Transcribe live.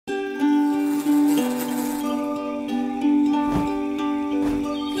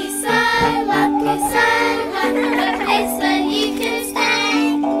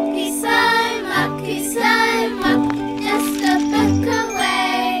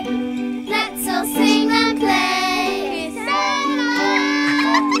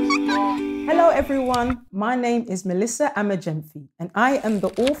everyone, my name is Mellisa Genfi, and I am the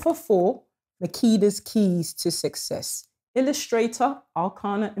author for Makeda's Keys to Success, illustrator,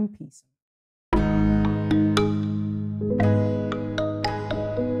 Arcana and Peace.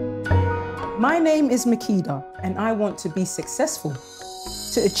 My name is Makeda, and I want to be successful.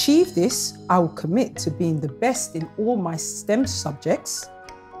 To achieve this, I will commit to being the best in all my STEM subjects,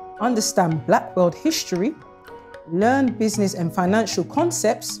 understand Black world history, learn business and financial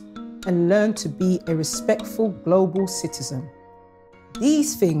concepts, and learn to be a respectful global citizen.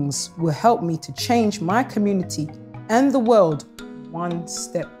 These things will help me to change my community and the world one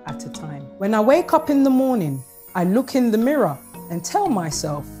step at a time. When I wake up in the morning, I look in the mirror and tell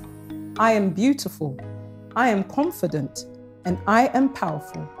myself, I am beautiful, I am confident, and I am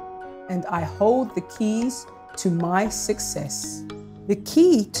powerful, and I hold the keys to my success. The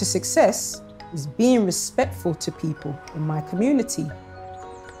key to success is being respectful to people in my community.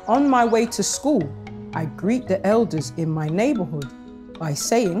 On my way to school, I greet the elders in my neighborhood by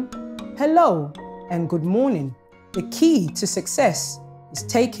saying hello and good morning. The key to success is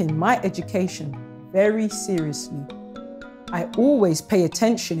taking my education very seriously. I always pay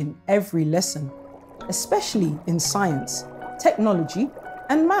attention in every lesson, especially in science, technology,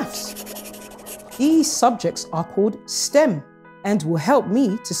 and maths. These subjects are called STEM and will help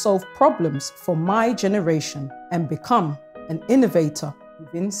me to solve problems for my generation and become an innovator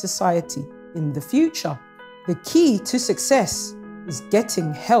within society in the future. The key to success is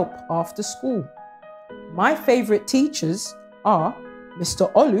getting help after school. My favorite teachers are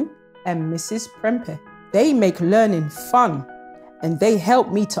Mr. Olu and Mrs. Prempe. They make learning fun and they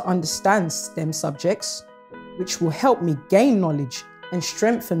help me to understand STEM subjects, which will help me gain knowledge and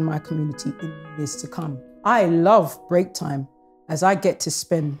strengthen my community in years to come. I love break time as I get to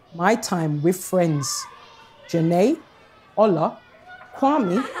spend my time with friends, Janae, Ola,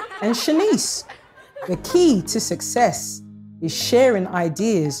 Kwame, and Shanice. The key to success is sharing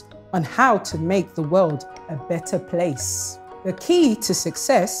ideas on how to make the world a better place. The key to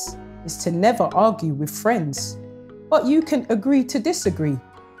success is to never argue with friends, but you can agree to disagree.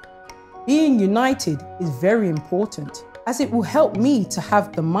 Being united is very important as it will help me to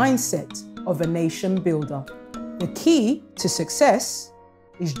have the mindset of a nation builder. The key to success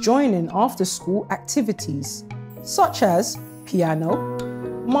is joining after-school activities such as piano,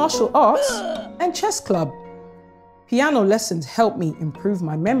 martial arts, and chess club. Piano lessons help me improve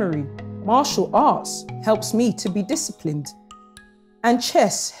my memory. Martial arts helps me to be disciplined. And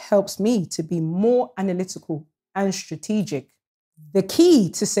chess helps me to be more analytical and strategic. The key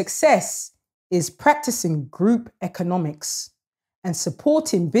to success is practicing group economics and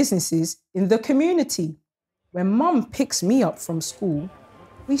supporting businesses in the community. When Mum picks me up from school,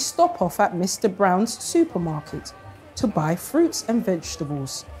 we stop off at Mr. Brown's supermarket to buy fruits and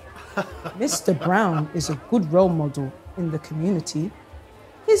vegetables. Mr. Brown is a good role model in the community.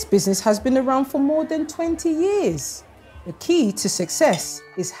 His business has been around for more than 20 years. The key to success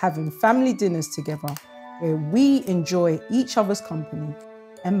is having family dinners together where we enjoy each other's company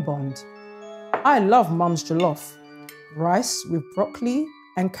and bond. I love Mum's jollof, rice with broccoli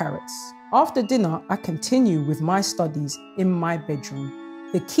and carrots. After dinner, I continue with my studies in my bedroom.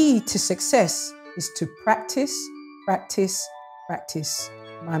 The key to success is to practice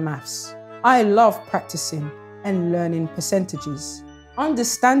my maths. I love practicing and learning percentages.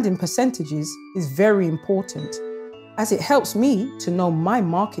 Understanding percentages is very important as it helps me to know my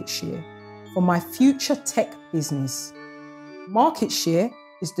market share for my future tech business. Market share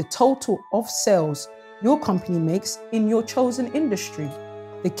is the total of sales your company makes in your chosen industry.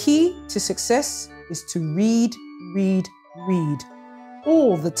 The key to success is to read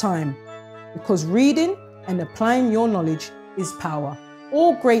all the time, because reading and applying your knowledge is power.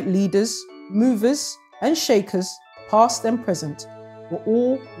 All great leaders, movers, and shakers, past and present, were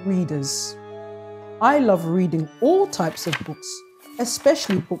all readers. I love reading all types of books,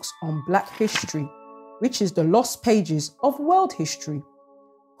 especially books on Black history, which is the lost pages of world history,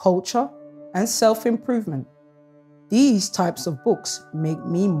 culture, and self-improvement. These types of books make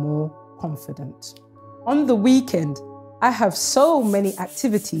me more confident. On the weekend, I have so many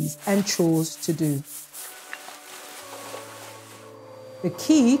activities and chores to do. The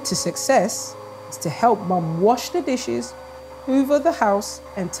key to success is to help Mum wash the dishes, hoover the house,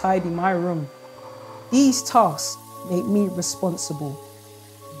 and tidy my room. These tasks make me responsible.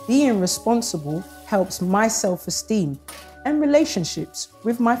 Being responsible helps my self-esteem and relationships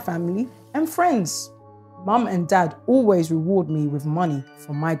with my family and friends. Mum and Dad always reward me with money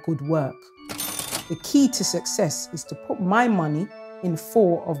for my good work. The key to success is to put my money in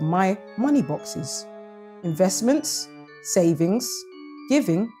 4 of my money boxes: investments, savings,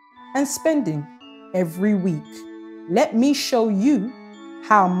 giving, and spending. every week. Let me show you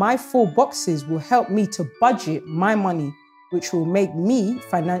how my 4 boxes will help me to budget my money, which will make me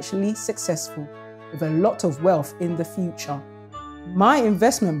financially successful with a lot of wealth in the future. My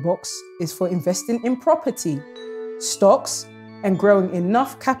investment box is for investing in property, stocks, and growing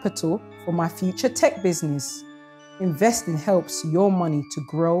enough capital for my future tech business. Investing helps your money to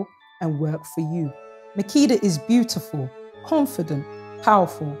grow and work for you. Makeda is beautiful, confident,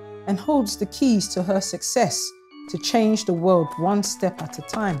 powerful, and holds the keys to her success to change the world one step at a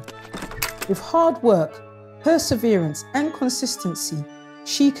time. With hard work, perseverance, and consistency,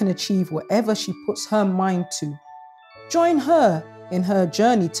 she can achieve whatever she puts her mind to. Join her in her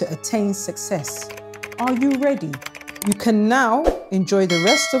journey to attain success. Are you ready? You can now enjoy the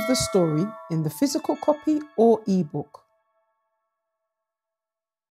rest of the story in the physical copy or ebook.